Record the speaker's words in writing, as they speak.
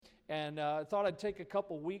And I thought I'd take a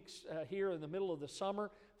couple weeks here in the middle of the summer,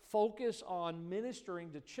 focus on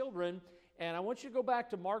ministering to children. And I want you to go back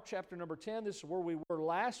to Mark chapter number 10. This is where we were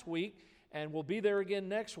last week, and we'll be there again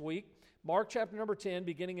next week. Mark chapter number 10,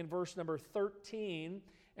 beginning in verse number 13,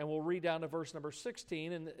 and we'll read down to verse number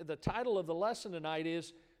 16. And the title of the lesson tonight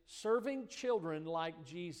is Serving Children Like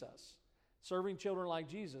Jesus. Serving children like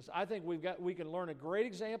Jesus. I think we can learn a great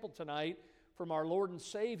example tonight from our Lord and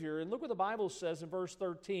Savior. And look what the Bible says in verse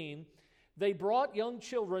 13. They brought young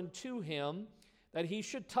children to him that he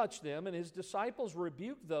should touch them, and his disciples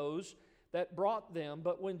rebuked those that brought them.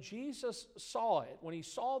 But when Jesus saw it, when he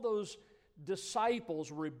saw those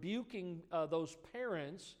disciples rebuking those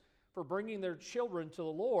parents for bringing their children to the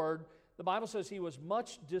Lord, the Bible says he was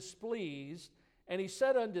much displeased, and he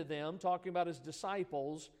said unto them, talking about his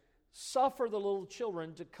disciples, Suffer the little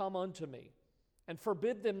children to come unto me, and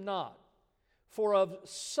forbid them not, for of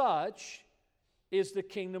such is the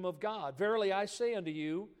kingdom of God. Verily I say unto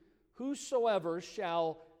you, whosoever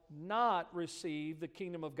shall not receive the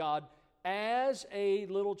kingdom of God as a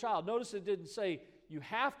little child. Notice it didn't say you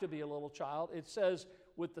have to be a little child. It says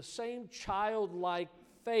with the same childlike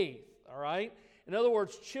faith, all right? In other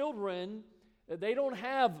words, children, they don't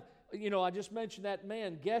have, I just mentioned that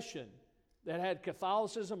man, Geshen, that had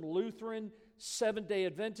Catholicism, Lutheran, Seventh-day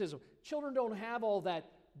Adventism. Children don't have all that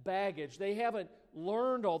baggage. They haven't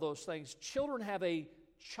learned all those things. Children have a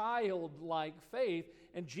childlike faith,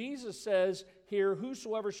 and Jesus says here,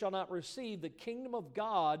 whosoever shall not receive the kingdom of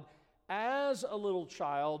God as a little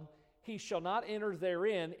child, he shall not enter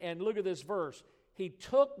therein. And look at this verse. He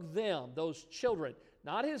took them, those children,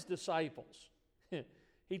 not his disciples.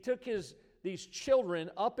 He took these children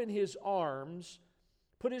up in his arms,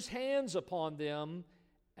 put his hands upon them,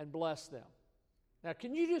 and blessed them. Now,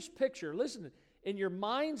 can you just picture, listen, in your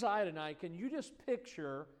mind's eye tonight, can you just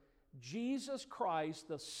picture Jesus Christ,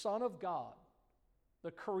 the Son of God,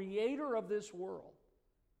 the creator of this world,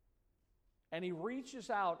 and he reaches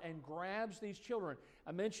out and grabs these children.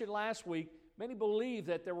 I mentioned last week, many believe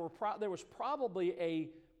that there was probably a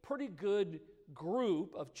pretty good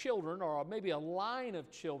group of children, or maybe a line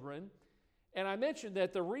of children. And I mentioned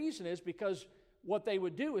that the reason is because what they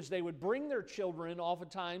would do is they would bring their children,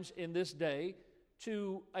 oftentimes in this day,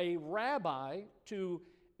 to a rabbi, to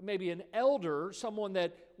maybe an elder, someone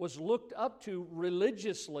that was looked up to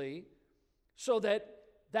religiously, so that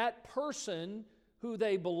that person who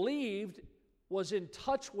they believed was in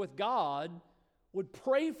touch with God would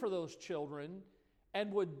pray for those children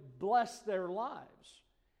and would bless their lives.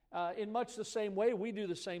 In much the same way, we do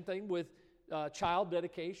the same thing with child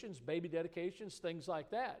dedications, baby dedications, things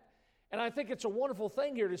like that. And I think it's a wonderful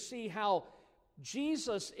thing here to see how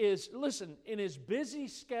Jesus is, listen, in his busy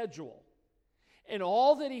schedule and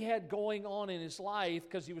all that he had going on in his life,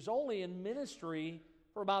 because he was only in ministry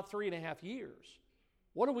for about 3.5 years.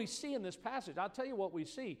 What do we see in this passage? I'll tell you what we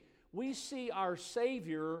see. We see our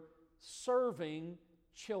Savior serving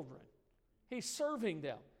children. He's serving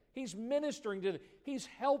them. He's ministering to them. He's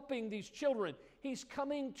helping these children. He's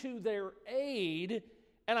coming to their aid.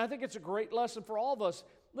 And I think it's a great lesson for all of us.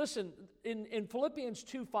 Listen, in Philippians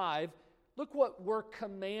 2:5, look what we're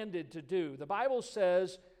commanded to do. The Bible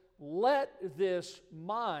says, let this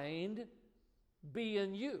mind be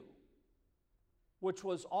in you, which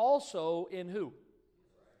was also in who?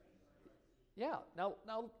 Yeah, now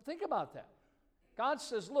think about that. God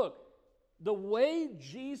says, look, the way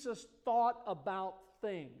Jesus thought about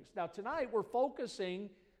things. Now tonight we're focusing,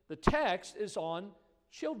 the text is on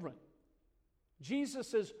children.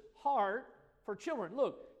 Jesus' heart for children.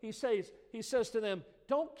 Look, he says to them,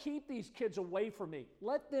 don't keep these kids away from me.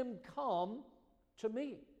 Let them come to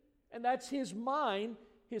me. And that's his mind,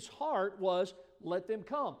 his heart was, let them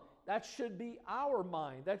come. That should be our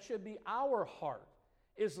mind. That should be our heart,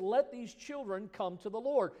 is let these children come to the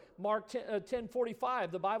Lord. Mark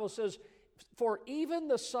 10:45, the Bible says, for even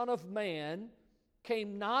the Son of Man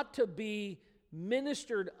came not to be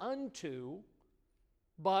ministered unto,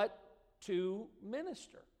 but to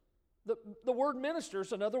minister. The word minister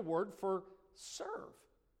is another word for serve.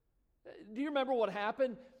 Do you remember what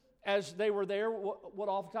happened as they were there, what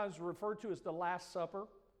oftentimes is referred to as the Last Supper?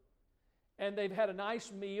 And they've had a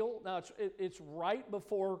nice meal. Now, it's right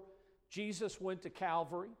before Jesus went to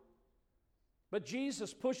Calvary. But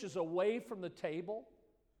Jesus pushes away from the table.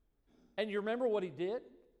 And you remember what he did?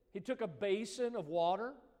 He took a basin of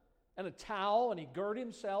water and a towel, and he girded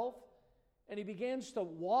himself, and he begins to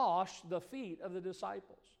wash the feet of the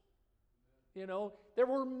disciples. You know, there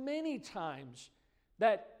were many times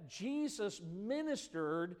that Jesus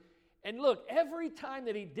ministered, and look, every time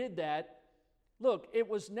that he did that, look, it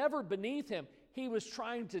was never beneath him. He was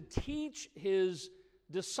trying to teach his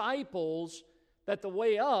disciples that the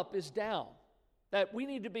way up is down, that we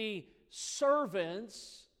need to be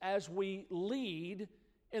servants as we lead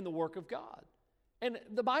in the work of God. And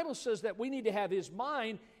the Bible says that we need to have His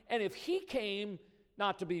mind, and if He came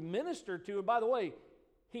not to be ministered to, and by the way,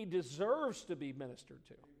 He deserves to be ministered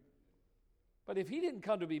to. But if He didn't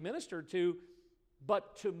come to be ministered to,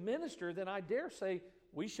 but to minister, then I dare say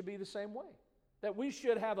we should be the same way. That we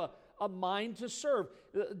should have a mind to serve.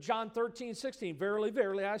 John 13:16, verily,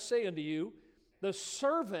 verily, I say unto you, the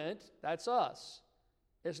servant, that's us,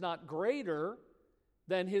 is not greater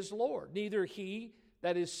than his Lord, neither he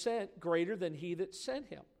that is sent greater than he that sent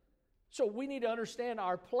him. So we need to understand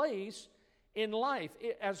our place in life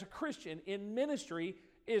as a Christian in ministry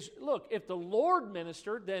is, look, if the Lord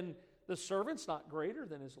ministered, then the servant's not greater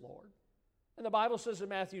than his Lord. And the Bible says in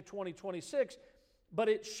Matthew 20:26, but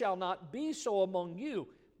it shall not be so among you,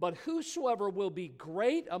 but whosoever will be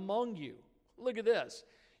great among you. Look at this.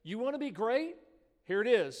 You want to be great? Here it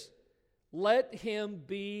is. Let him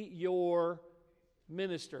be your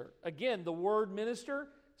minister. Again, the word minister,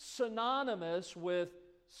 synonymous with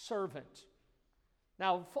servant.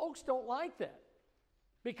 Now, folks don't like that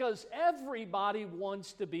because everybody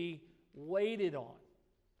wants to be waited on.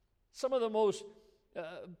 Some of the most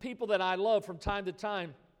people that I love from time to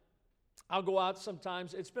time, I'll go out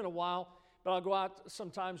sometimes, it's been a while, but I'll go out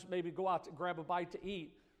sometimes, maybe go out to grab a bite to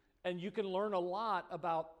eat, and you can learn a lot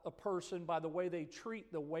about a person by the way they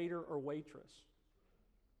treat the waiter or waitress.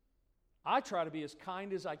 I try to be as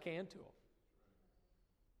kind as I can to them.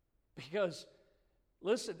 Because,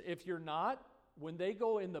 listen, if you're not, when they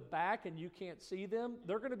go in the back and you can't see them,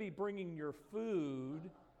 they're going to be bringing your food,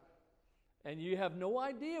 and you have no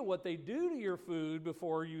idea what they do to your food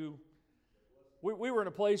before you... We were in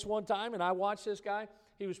a place one time, and I watched this guy.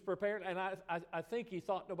 He was prepared, and I think he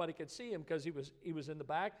thought nobody could see him because he was in the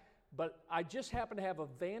back. But I just happened to have a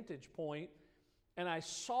vantage point, and I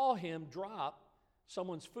saw him drop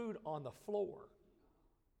someone's food on the floor.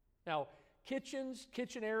 Now, kitchen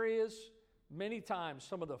areas, many times,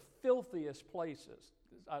 some of the filthiest places.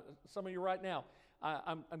 Some of you right now,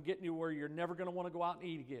 I'm getting you where you're never going to want to go out and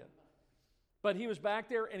eat again. But he was back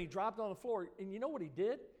there, and he dropped it on the floor, and you know what he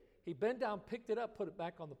did? He bent down, picked it up, put it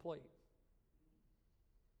back on the plate.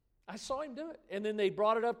 I saw him do it. And then they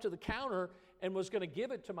brought it up to the counter and was going to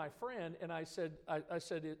give it to my friend. And I said,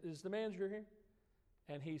 is the manager here?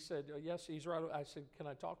 And he said, yes, he's right. I said, can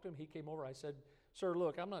I talk to him? He came over. I said, sir,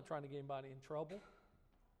 look, I'm not trying to get anybody in trouble.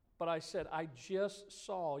 But I said, I just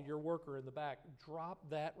saw your worker in the back drop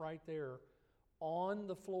that right there on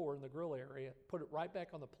the floor in the grill area, put it right back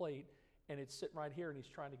on the plate, and it's sitting right here, and he's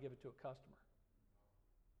trying to give it to a customer.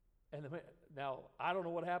 And now, I don't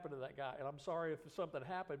know what happened to that guy, and I'm sorry if something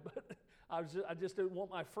happened, but I just didn't want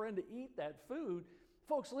my friend to eat that food.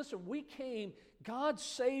 Folks, listen, we came, God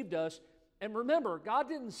saved us, and remember, God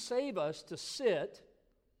didn't save us to sit.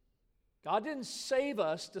 God didn't save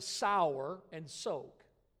us to sour and soak.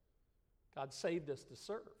 God saved us to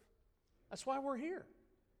serve. That's why we're here.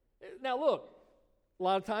 Now, look, a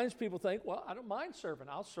lot of times people think, well, I don't mind serving.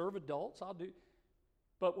 I'll serve adults. I'll do...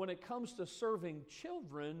 But when it comes to serving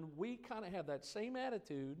children, we kind of have that same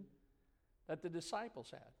attitude that the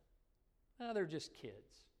disciples had. They're just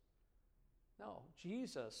kids. No,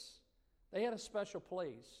 Jesus, they had a special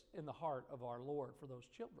place in the heart of our Lord for those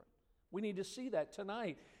children. We need to see that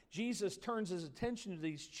tonight. Jesus turns his attention to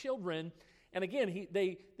these children, and again,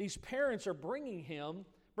 these parents are bringing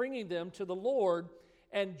them to the Lord,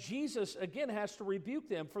 and Jesus, again, has to rebuke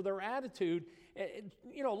them for their attitude.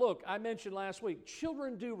 You know, look, I mentioned last week,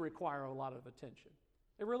 children do require a lot of attention.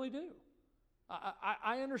 They really do.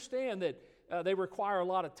 I understand that they require a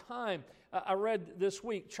lot of time. I read this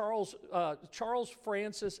week Charles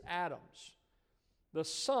Francis Adams, the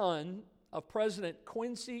son of President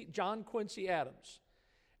John Quincy Adams,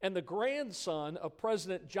 and the grandson of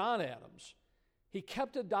President John Adams. He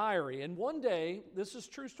kept a diary, and one day, this is a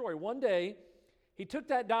true story, one day he took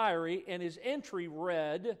that diary and his entry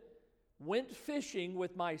read, "Went fishing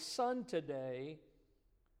with my son today,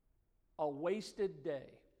 a wasted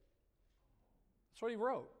day." That's what he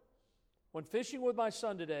wrote. "Went fishing with my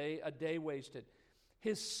son today, a day wasted."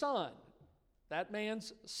 His son, that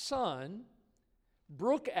man's son,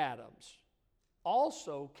 Brooke Adams,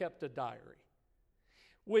 also kept a diary,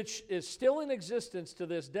 which is still in existence to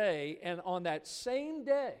this day. And on that same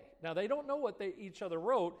day, now they don't know what each other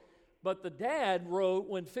wrote, but the dad wrote,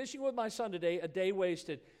 "Went fishing with my son today, a day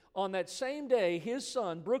wasted." On that same day, his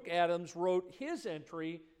son, Brooke Adams, wrote his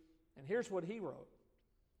entry, and here's what he wrote.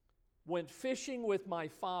 "Went fishing with my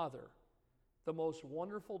father, the most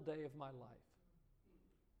wonderful day of my life."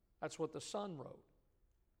 That's what the son wrote.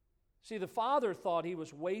 See, the father thought he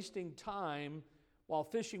was wasting time while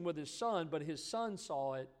fishing with his son, but his son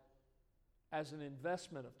saw it as an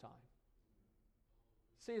investment of time.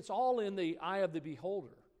 See, it's all in the eye of the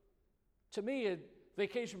beholder. To me, at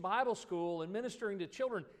Vacation Bible School and ministering to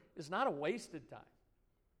children is not a wasted time.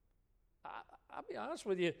 I'll be honest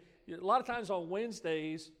with you, a lot of times on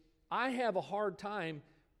Wednesdays, I have a hard time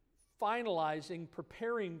finalizing,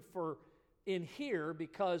 preparing for in here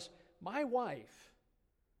because my wife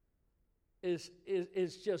is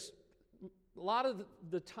just, a lot of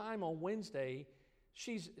the time on Wednesday,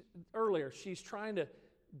 she's trying to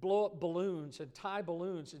blow up balloons and tie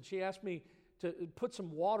balloons, and she asked me to put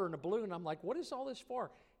some water in a balloon. I'm like, what is all this for?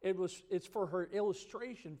 It's for her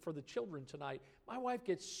illustration for the children tonight. My wife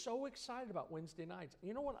gets so excited about Wednesday nights.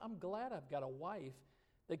 You know what? I'm glad I've got a wife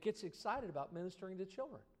that gets excited about ministering to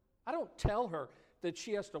children. I don't tell her that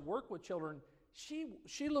she has to work with children.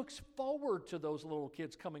 She looks forward to those little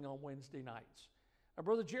kids coming on Wednesday nights. Our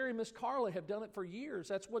Brother Jerry and Miss Carla have done it for years.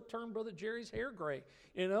 That's what turned Brother Jerry's hair gray,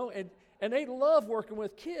 and they love working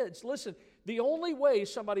with kids. Listen, the only way,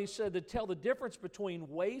 somebody said, to tell the difference between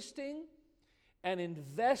wasting and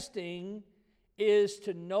investing is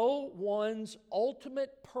to know one's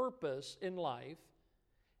ultimate purpose in life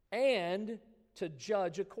and to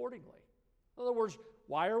judge accordingly. In other words,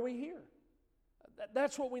 why are we here?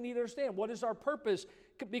 That's what we need to understand. What is our purpose?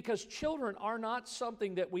 Because children are not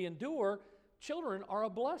something that we endure. Children are a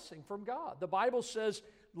blessing from God. The Bible says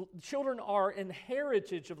children are an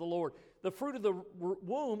heritage of the Lord. The fruit of the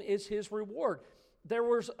womb is His reward. There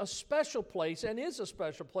was a special place and is a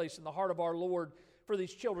special place in the heart of our Lord for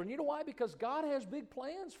these children. You know why? Because God has big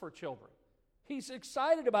plans for children. He's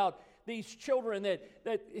excited about these children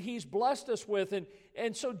that He's blessed us with.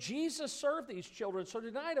 And so Jesus served these children. So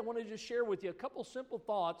tonight I want to just share with you a couple simple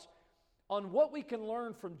thoughts on what we can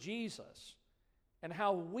learn from Jesus and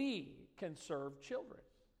how we can serve children.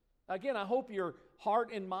 Again, I hope your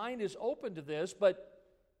heart and mind is open to this, but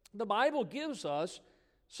the Bible gives us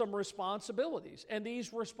some responsibilities. And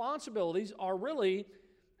these responsibilities are really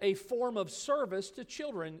a form of service to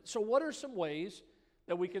children. So what are some ways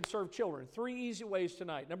that we can serve children? 3 easy ways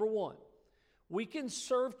tonight. Number 1, we can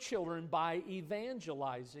serve children by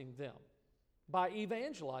evangelizing them. By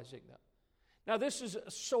evangelizing them. Now, this is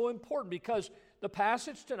so important because the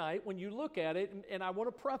passage tonight, when you look at it, and I want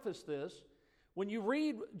to preface this, when you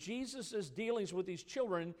read Jesus' dealings with these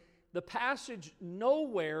children, the passage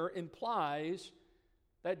nowhere implies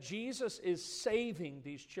that Jesus is saving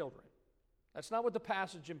these children. That's not what the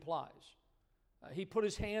passage implies. He put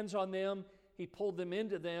His hands on them. He pulled them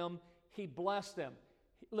into them. He blessed them.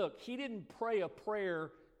 Look, He didn't pray a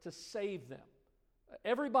prayer to save them.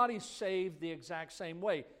 Everybody's saved the exact same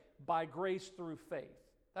way, by grace through faith.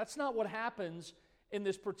 That's not what happens in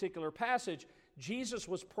this particular passage. Jesus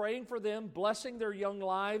was praying for them, blessing their young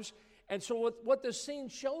lives. And so what this scene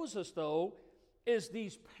shows us, though, is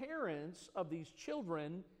these parents of these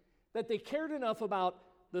children, that they cared enough about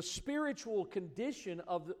the spiritual condition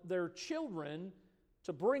of their children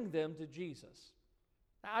to bring them to Jesus.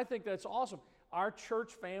 Now, I think that's awesome. Our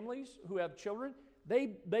church families who have children,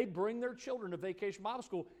 they bring their children to Vacation Bible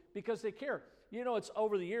School because they care. You know, it's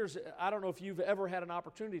over the years, I don't know if you've ever had an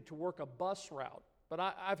opportunity to work a bus route, but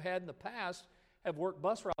I've had in the past, have worked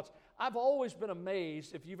bus routes. I've always been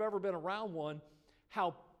amazed, if you've ever been around one,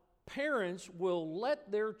 how parents will let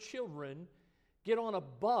their children get on a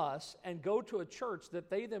bus and go to a church that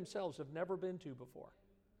they themselves have never been to before.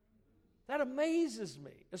 That amazes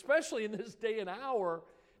me, especially in this day and hour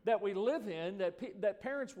that we live in, that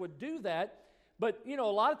parents would do that. But, you know,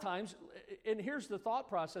 a lot of times, and here's the thought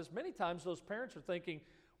process, many times those parents are thinking,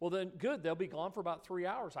 well, then good, they'll be gone for about 3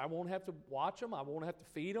 hours. I won't have to watch them. I won't have to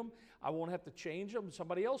feed them. I won't have to change them.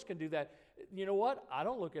 Somebody else can do that. You know what? I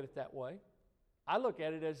don't look at it that way. I look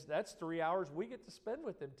at it as that's 3 hours we get to spend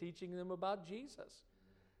with them, teaching them about Jesus.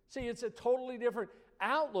 See, it's a totally different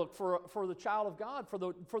outlook for the child of God, for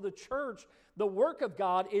the church. The work of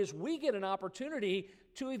God is we get an opportunity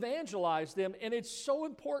to evangelize them, and it's so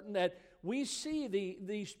important that we see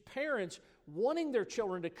these parents wanting their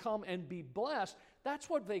children to come and be blessed. That's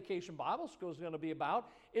what Vacation Bible School is going to be about,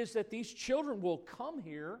 is that these children will come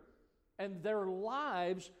here and their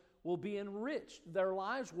lives will be enriched. Their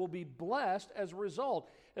lives will be blessed as a result.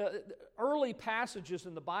 Early passages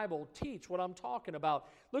in the Bible teach what I'm talking about.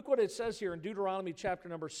 Look what it says here in Deuteronomy chapter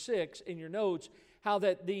number 6 in your notes, how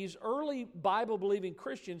that these early Bible-believing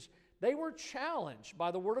Christians, they were challenged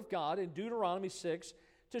by the Word of God in Deuteronomy 6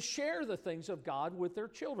 to share the things of God with their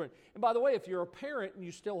children. And by the way, if you're a parent and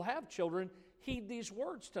you still have children, heed these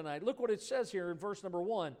words tonight. Look what it says here in verse number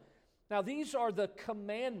 1. Now, these are the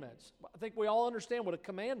commandments. I think we all understand what a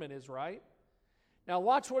commandment is, right? Now,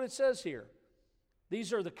 watch what it says here.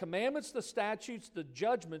 These are the commandments, the statutes, the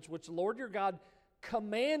judgments, which the Lord your God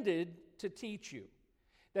commanded to teach you,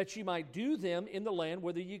 that you might do them in the land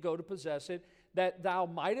whither ye go to possess it, that thou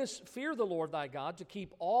mightest fear the Lord thy God, to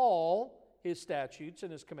keep all his statutes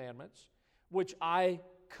and his commandments, which I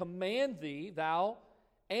command thee, thou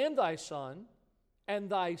and thy son, and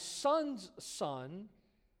thy son's son,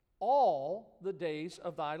 all the days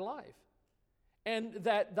of thy life, and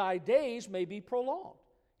that thy days may be prolonged.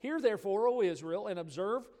 Hear therefore, O Israel, and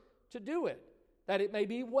observe to do it, that it may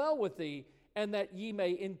be well with thee, and that ye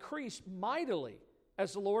may increase mightily,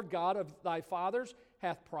 as the Lord God of thy fathers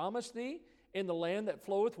hath promised thee, in the land that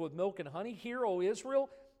floweth with milk and honey. Hear, O Israel,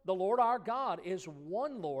 the Lord our God is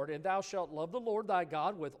one Lord, and thou shalt love the Lord thy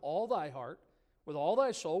God with all thy heart, with all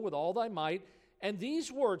thy soul, with all thy might. And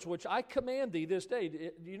these words which I command thee this day,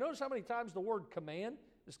 do you notice how many times the word command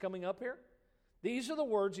is coming up here? These are the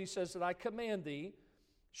words, he says, that I command thee,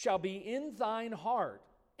 shall be in thine heart.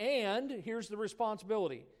 And, here's the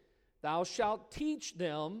responsibility, thou shalt teach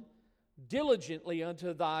them diligently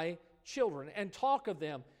unto thy children, and talk of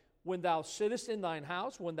them when thou sittest in thine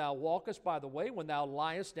house, when thou walkest by the way, when thou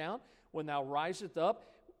liest down, when thou risest up,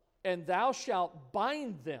 and thou shalt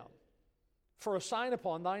bind them for a sign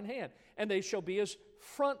upon thine hand, and they shall be as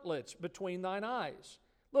frontlets between thine eyes.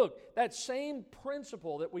 Look, that same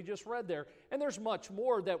principle that we just read there, and there's much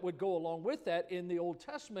more that would go along with that in the Old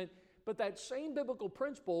Testament, but that same biblical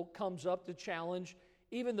principle comes up to challenge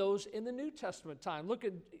even those in the New Testament time. Look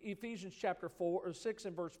at Ephesians chapter 4 or 6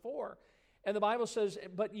 and verse 4. And the Bible says,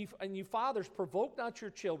 "But you fathers, provoke not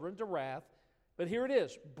your children to wrath," but here it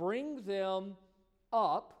is, "bring them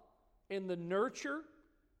up in the nurture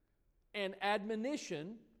and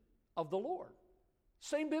admonition of the Lord."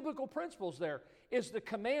 Same biblical principles there. Is the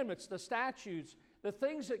commandments, the statutes, the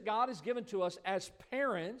things that God has given to us as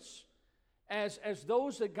parents, as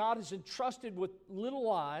those that God has entrusted with little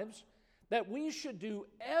lives, that we should do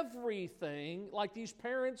everything, like these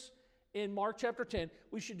parents in Mark chapter 10,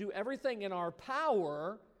 we should do everything in our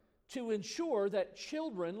power to ensure that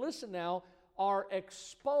children, listen now, are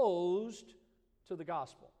exposed to the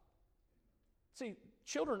gospel. See,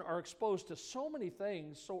 children are exposed to so many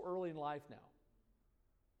things so early in life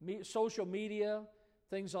now. Social media,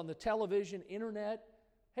 things on the television, internet.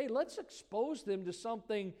 Hey, let's expose them to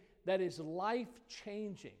something that is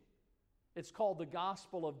life-changing. It's called the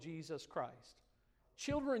gospel of Jesus Christ.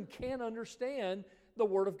 Children can't understand the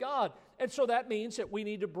Word of God. And so that means that we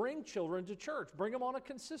need to bring children to church, bring them on a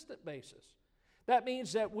consistent basis. That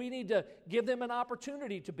means that we need to give them an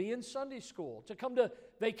opportunity to be in Sunday school, to come to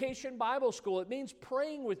Vacation Bible School. It means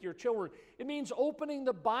praying with your children. It means opening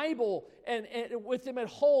the Bible and with them at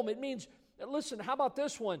home. It means, listen, how about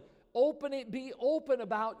this one? Be open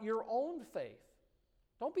about your own faith.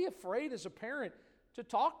 Don't be afraid as a parent to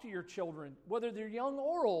talk to your children, whether they're young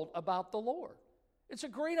or old, about the Lord. It's a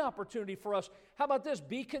great opportunity for us. How about this?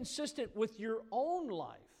 Be consistent with your own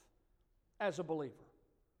life as a believer.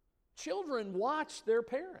 Children watch their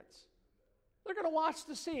parents. They're going to watch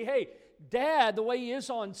to see, hey, Dad, the way he is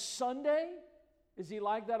on Sunday, is he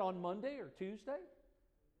like that on Monday or Tuesday,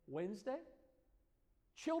 Wednesday?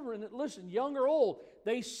 Children, listen, young or old,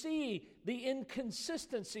 they see the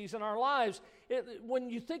inconsistencies in our lives. When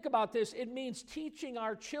you think about this, it means teaching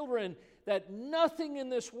our children that nothing in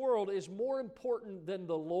this world is more important than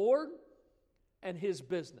the Lord and His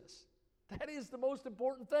business. That is the most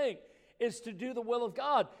important thing, is to do the will of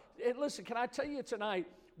God. And listen, can I tell you tonight,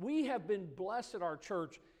 we have been blessed at our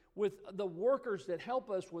church with the workers that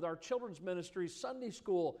help us with our children's ministries, Sunday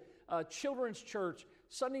school, children's church,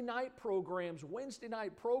 Sunday night programs, Wednesday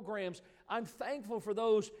night programs. I'm thankful for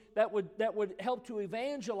those that would help to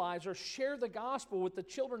evangelize or share the gospel with the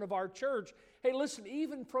children of our church. Hey, listen,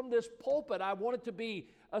 even from this pulpit, I want it to be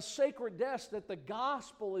a sacred desk that the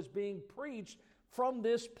gospel is being preached from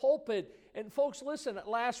this pulpit. And folks, listen,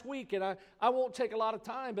 last week, and I won't take a lot of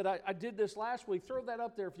time, but I did this last week. Throw that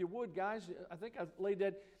up there if you would, guys. I think I laid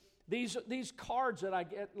that. These cards that I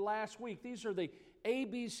get last week, these are the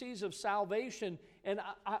ABCs of salvation, and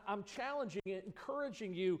I'm challenging and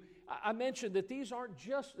encouraging you. I mentioned that these aren't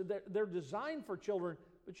just, they're designed for children,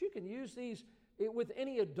 but you can use these with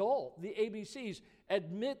any adult. The ABCs: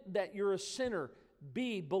 admit that you're a sinner.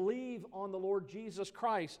 B, believe on the Lord Jesus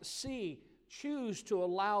Christ. C, choose to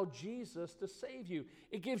allow Jesus to save you.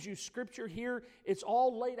 It gives you scripture here. It's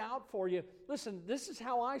all laid out for you. Listen, this is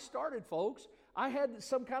how I started, folks. I had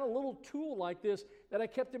some kind of little tool like this that I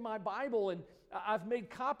kept in my Bible, and I've made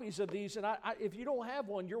copies of these. And if you don't have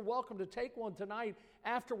one, you're welcome to take one tonight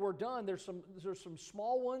after we're done. There's some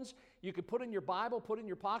small ones you could put in your Bible, put in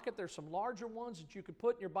your pocket. There's some larger ones that you could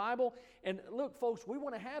put in your Bible. And look, folks, we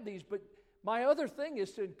want to have these, but my other thing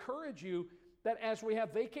is to encourage you that as we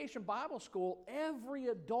have Vacation Bible School, every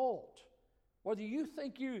adult, whether you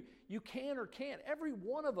think you can or can't, every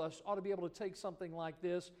one of us ought to be able to take something like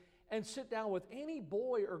this and sit down with any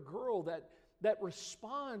boy or girl that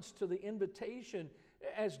responds to the invitation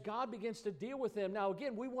as God begins to deal with them. Now,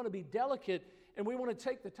 again, we want to be delicate and we want to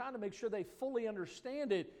take the time to make sure they fully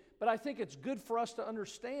understand it, but I think it's good for us to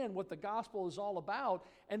understand what the gospel is all about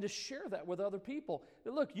and to share that with other people.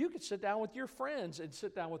 Look, you could sit down with your friends and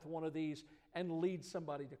sit down with one of these and lead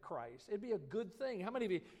somebody to Christ. It'd be a good thing. How many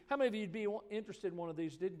of you would be interested in one of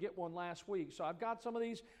these? Didn't get one last week. So I've got some of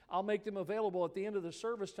these. I'll make them available at the end of the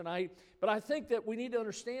service tonight. But I think that we need to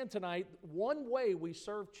understand tonight, one way we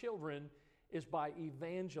serve children is by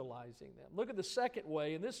evangelizing them. Look at the second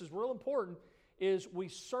way, and this is real important, is we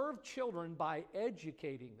serve children by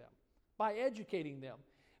educating them. By educating them.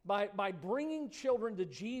 By bringing children to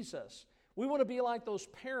Jesus. We want to be like those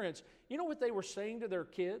parents. You know what they were saying to their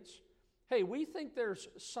kids? Hey, we think there's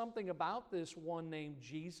something about this one named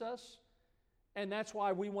Jesus, and that's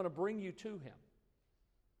why we want to bring you to him.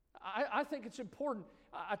 I think it's important.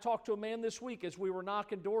 I talked to a man this week as we were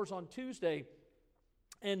knocking doors on Tuesday,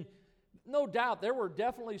 and no doubt there were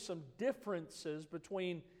definitely some differences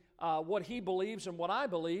between what he believes and what I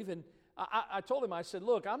believe. And I told him, I said,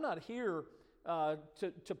 look, I'm not here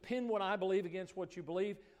to pin what I believe against what you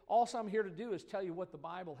believe. All I'm here to do is tell you what the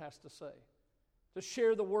Bible has to say, to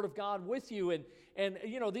share the Word of God with you. And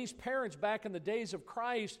you know, these parents back in the days of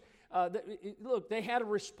Christ, look, they had a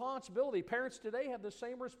responsibility. Parents today have the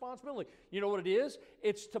same responsibility. You know what it is?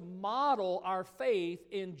 It's to model our faith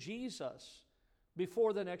in Jesus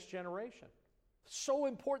before the next generation. So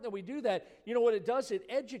important that we do that. You know what it does? It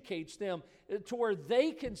educates them to where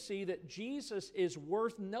they can see that Jesus is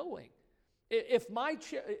worth knowing. Let's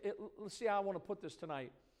see how I want to put this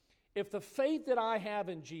tonight. If the faith that I have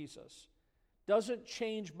in Jesus doesn't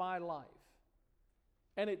change my life,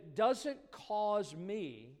 and it doesn't cause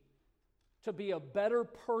me to be a better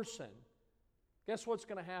person, guess what's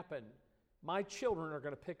going to happen? My children are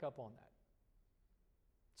going to pick up on that.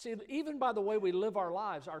 See, even by the way we live our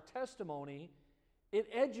lives, our testimony, it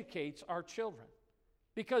educates our children.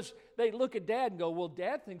 Because they look at Dad and go, well,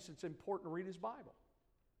 Dad thinks it's important to read his Bible.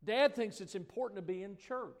 Dad thinks it's important to be in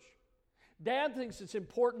church. Dad thinks it's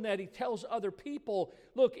important that he tells other people,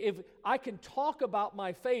 look, if I can talk about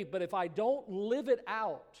my faith, but if I don't live it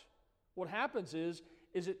out, what happens is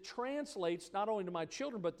it translates not only to my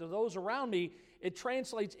children, but to those around me, it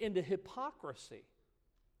translates into hypocrisy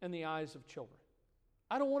in the eyes of children.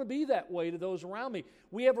 I don't want to be that way to those around me.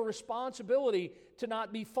 We have a responsibility to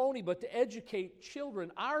not be phony, but to educate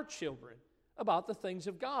children, our children, about the things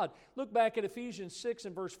of God. Look back at Ephesians 6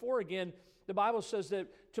 and verse 4 again. The Bible says that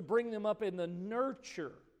to bring them up in the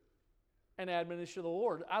nurture and admonition of the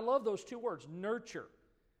Lord. I love those two words, nurture.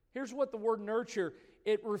 Here's what the word nurture,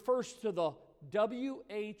 it refers to the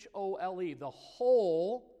W-H-O-L-E, the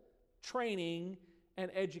whole training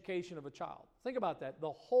and education of a child. Think about that,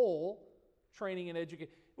 the whole training and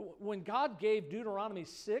education. When God gave Deuteronomy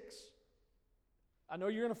 6, I know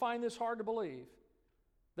you're going to find this hard to believe,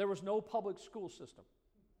 there was no public school system.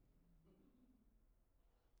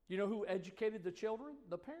 You know who educated the children?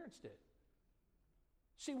 The parents did.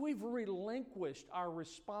 See, we've relinquished our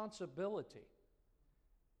responsibility.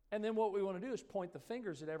 And then what we want to do is point the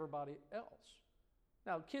fingers at everybody else.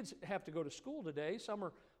 Now, kids have to go to school today. Some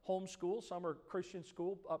are homeschool, some are Christian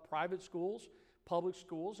school, private schools, public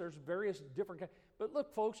schools. There's various different kinds. But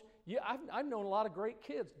look, folks, I've known a lot of great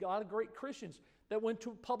kids, a lot of great Christians that went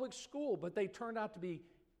to public school, but they turned out to be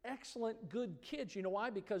excellent, good kids. You know why?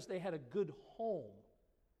 Because they had a good home.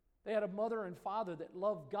 They had a mother and father that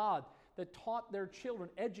loved God, that taught their children,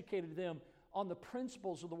 educated them on the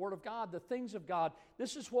principles of the Word of God, the things of God.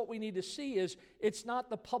 This is what we need to see is it's not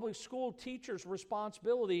the public school teacher's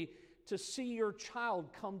responsibility to see your child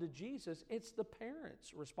come to Jesus. It's the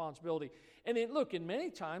parents' responsibility. And look, in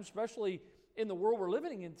many times, especially in the world we're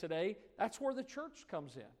living in today, that's where the church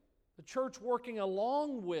comes in. The church working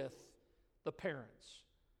along with the parents.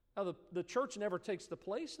 Now, the church never takes the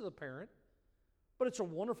place of the parent, but it's a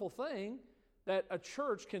wonderful thing that a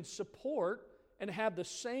church can support and have the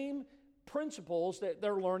same principles that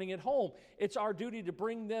they're learning at home. It's our duty to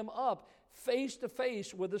bring them up face to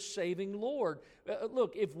face with the saving Lord.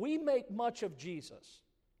 Look, if we make much of Jesus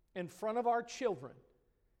in front of our children,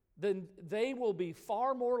 then they will be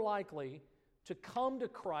far more likely to come to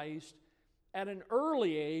Christ at an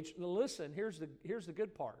early age. Now listen, here's the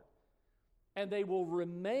good part. And they will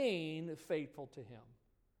remain faithful to Him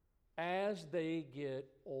as they get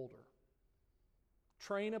older.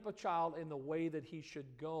 Train up a child in the way that he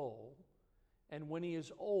should go, and when he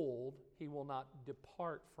is old, he will not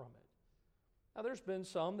depart from it. Now, there's been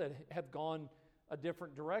some that have gone a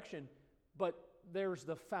different direction, but there's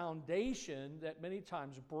the foundation that many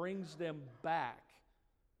times brings them back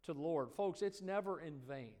to the Lord. Folks, it's never in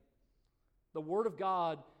vain. The Word of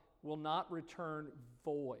God will not return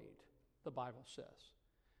void, the Bible says.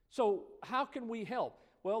 So how can we help?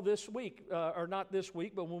 Well, this week, or not this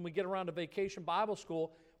week, but when we get around to Vacation Bible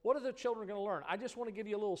School, what are the children going to learn? I just want to give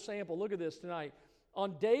you a little sample. Look at this tonight.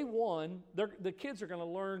 On day one, the kids are going to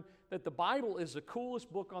learn that the Bible is the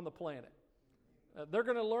coolest book on the planet. They're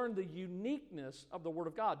going to learn the uniqueness of the Word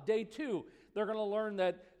of God. Day two, they're going to learn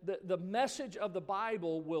that the message of the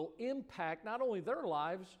Bible will impact not only their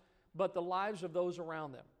lives, but the lives of those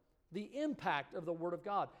around them. The impact of the Word of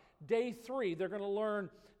God. Day three, they're going to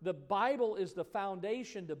learn the Bible is the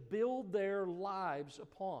foundation to build their lives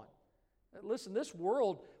upon. Listen, this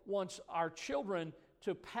world wants our children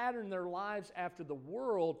to pattern their lives after the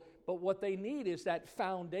world, but what they need is that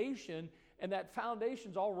foundation, and that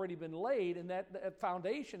foundation's already been laid, and that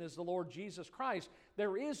foundation is the Lord Jesus Christ.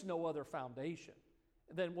 There is no other foundation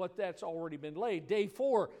than what that's already been laid. Day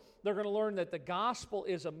four, they're going to learn that the gospel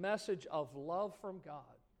is a message of love from God.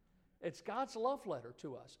 It's God's love letter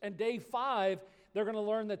to us. And day five, they're going to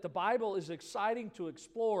learn that the Bible is exciting to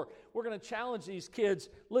explore. We're going to challenge these kids,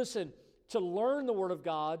 listen, to learn the Word of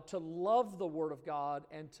God, to love the Word of God,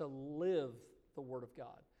 and to live the Word of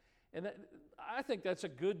God. And I think that's a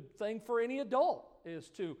good thing for any adult, is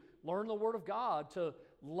to learn the Word of God, to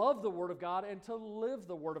love the Word of God, and to live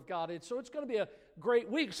the Word of God. And so it's going to be a great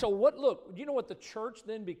week. So you know what the church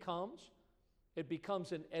then becomes? It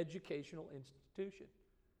becomes an educational institution.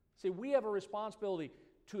 See, we have a responsibility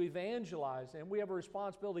to evangelize, and we have a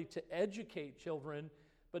responsibility to educate children.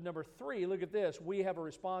 But number three, look at this. We have a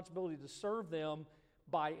responsibility to serve them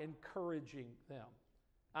by encouraging them.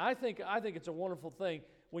 I think it's a wonderful thing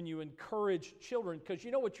when you encourage children, because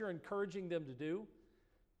you know what you're encouraging them to do?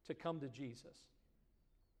 To come to Jesus.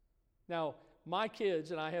 Now, my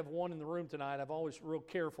kids, and I have one in the room tonight, I'm always real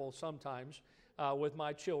careful sometimes with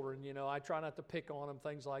my children. You know, I try not to pick on them,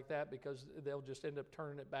 things like that, because they'll just end up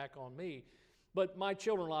turning it back on me. But my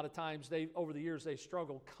children, a lot of times, over the years, they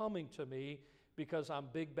struggle coming to me because I'm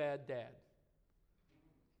big bad dad.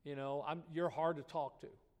 You know, you're hard to talk to.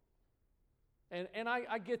 And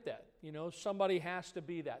I get that. You know, somebody has to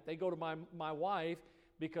be that. They go to my wife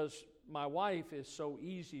because my wife is so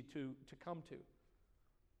easy to come to.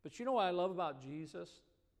 But you know what I love about Jesus?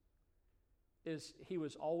 Is he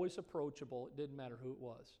was always approachable. It didn't matter who it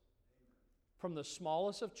was. From the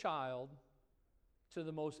smallest of child to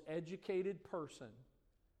the most educated person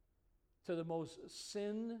to the most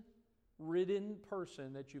sin-ridden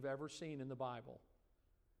person that you've ever seen in the Bible,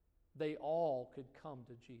 they all could come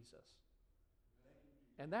to Jesus.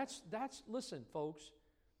 And that's listen, folks,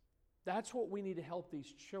 that's what we need to help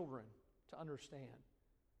these children to understand.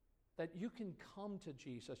 That you can come to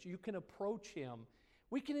Jesus. You can approach Him.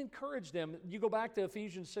 We can encourage them. You go back to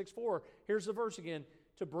Ephesians 6:4. Here's the verse again.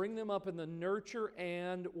 To bring them up in the nurture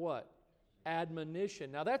and what?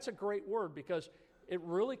 Admonition. Now that's a great word because it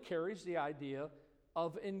really carries the idea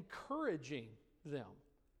of encouraging them.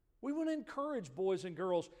 We want to encourage boys and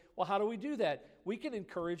girls. Well, how do we do that? We can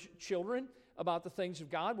encourage children about the things of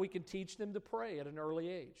God. We can teach them to pray at an early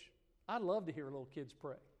age. I love to hear little kids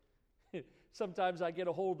pray. Sometimes I get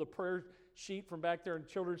a hold of the prayer sheet from back there in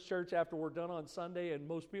children's church after we're done on Sunday and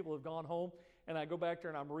most people have gone home, and I go back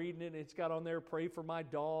there and I'm reading it, and it's got on there, pray for my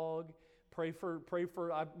dog, pray for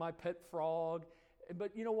my pet frog.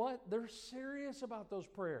 But you know what? They're serious about those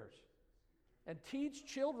prayers. And teach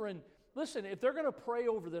children, listen, if they're going to pray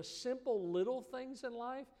over the simple little things in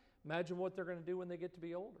life, imagine what they're going to do when they get to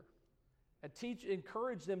be older. And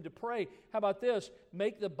encourage them to pray. How about this?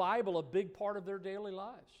 Make the Bible a big part of their daily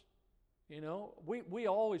lives. You know, we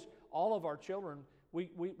always, all of our children,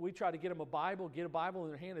 we try to get them a Bible in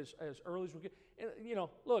their hand as early as we can. And, you know,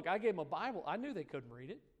 look, I gave them a Bible. I knew they couldn't read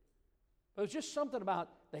it. But it was just something about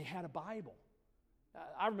they had a Bible.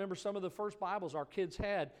 I remember some of the first Bibles our kids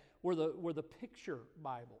had were the picture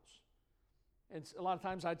Bibles. And a lot of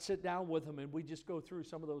times I'd sit down with them and we'd just go through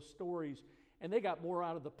some of those stories. And they got more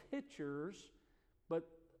out of the pictures, but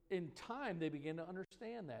in time they began to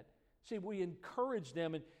understand that. See, we encourage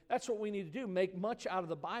them, and that's what we need to do. Make much out of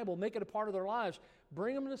the Bible. Make it a part of their lives.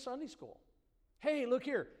 Bring them to Sunday school. Hey, look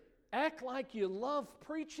here. Act like you love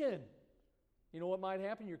preaching. You know what might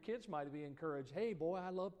happen? Your kids might be encouraged. Hey, boy, I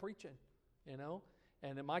love preaching, you know.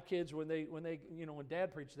 And then my kids, when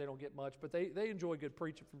Dad preaches, they don't get much, but they enjoy good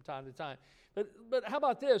preaching from time to time. But how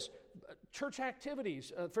about this? Church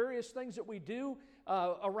activities, various things that we do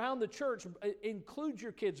around the church. Include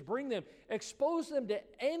your kids, bring them, expose them to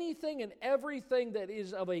anything and everything that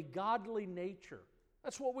is of a godly nature.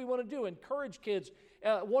 That's what we want to do. Encourage kids.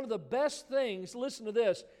 One of the best things, listen to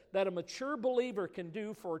this, that a mature believer can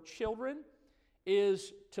do for children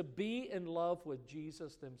is to be in love with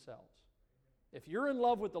Jesus themselves. If you're in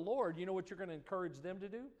love with the Lord, you know what you're going to encourage them to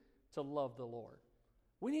do? To love the Lord.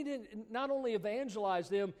 We need to not only evangelize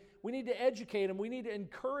them, we need to educate them, we need to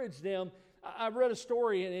encourage them. I read a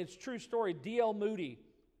story, and it's a true story. D.L. Moody,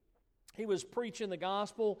 he was preaching the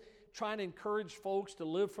gospel, trying to encourage folks to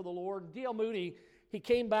live for the Lord. D.L. Moody, he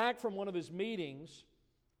came back from one of his meetings,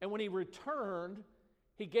 and when he returned,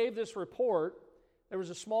 he gave this report. There was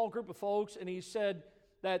a small group of folks, and he said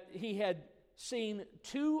that he had seen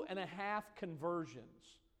 2.5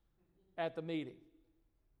 conversions at the meeting.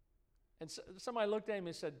 And somebody looked at him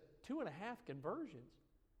and said, 2.5 conversions?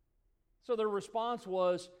 So their response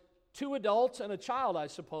was, 2 adults and a child, I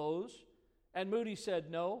suppose. And Moody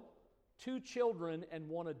said, no, 2 children and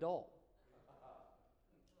 1 adult.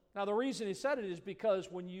 Now the reason he said it is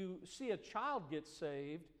because when you see a child get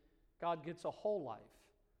saved, God gets a whole life.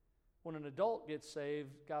 When an adult gets saved,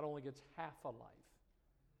 God only gets half a life.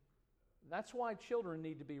 That's why children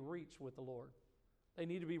need to be reached with the Lord. They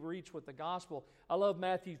need to be reached with the gospel. I love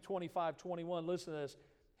Matthew 25:21. Listen to this.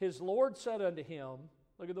 His Lord said unto him,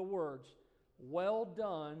 look at the words, well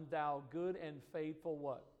done, thou good and faithful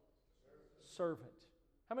what? Servant.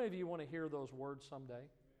 How many of you want to hear those words someday?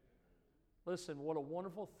 Listen, what a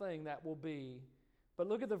wonderful thing that will be. But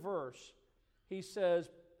look at the verse. He says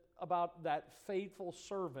about that faithful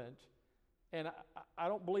servant, and I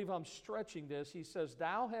don't believe I'm stretching this. He says,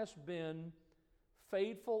 thou hast been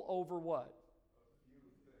faithful over what?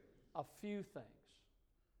 A few things.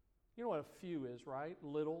 You know what a few is, right?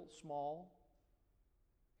 Little, small.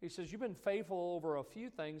 He says, you've been faithful over a few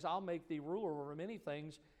things. I'll make thee ruler over many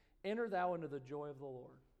things. Enter thou into the joy of the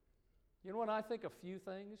Lord. You know when I think of few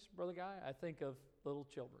things, Brother Guy? I think of little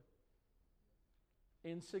children.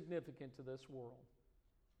 Insignificant to this world.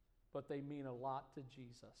 But they mean a lot to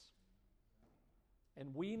Jesus.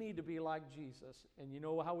 And we need to be like Jesus. And you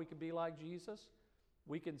know how we can be like Jesus?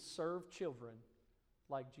 We can serve children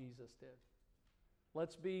like Jesus did.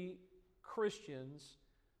 Let's be Christians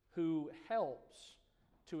who helps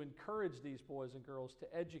to encourage these boys and girls, to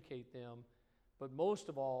educate them, but most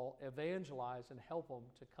of all, evangelize and help them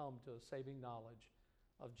to come to a saving knowledge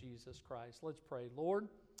of Jesus Christ. Let's pray. Lord,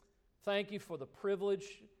 thank you for the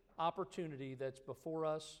privilege, opportunity that's before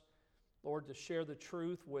us, Lord, to share the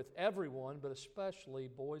truth with everyone, but especially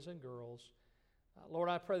boys and girls. Lord,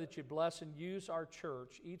 I pray that you bless and use our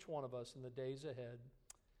church, each one of us, in the days ahead.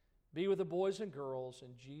 Be with the boys and girls.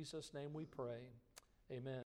 In Jesus' name we pray. Amen.